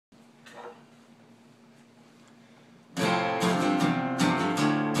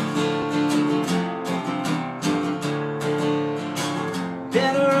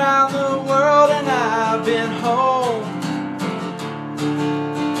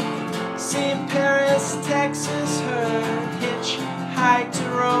West Texas, her hitchhiked to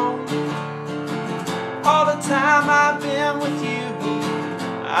Rome. All the time I've been with you,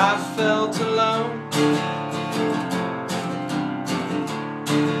 I felt alone.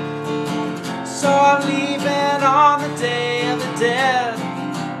 So I'm leaving on the Day of the Dead.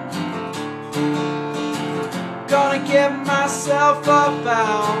 Gonna get myself up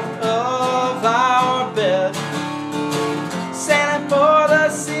out of our bed, sailing for the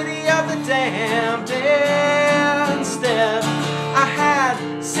city of the damned instead. I had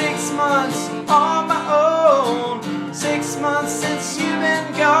 6 months on my own, 6 months since you've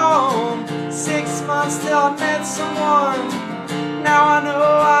been gone, 6 months till I met someone. Now I know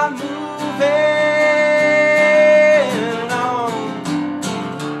I'm moving on.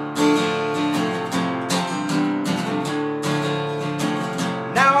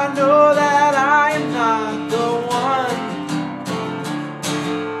 Now I know that I am not the one,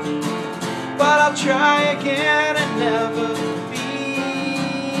 but I'll try again and never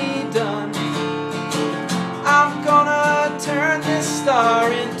be done. I'm gonna turn this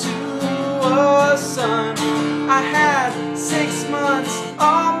star into a sun. I had 6 months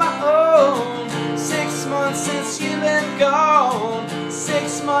on my own, 6 months since you've been gone,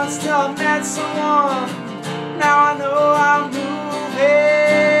 6 months till I met someone. Now I know I'm moving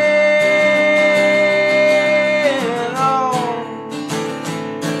on.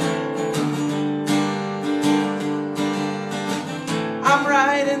 I'm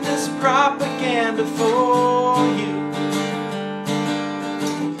writing this propaganda for you.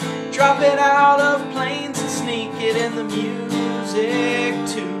 Drop it out of planes and sneak it in the music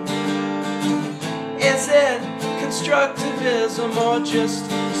too. Is it constructivism or just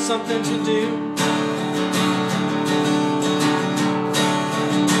something to do?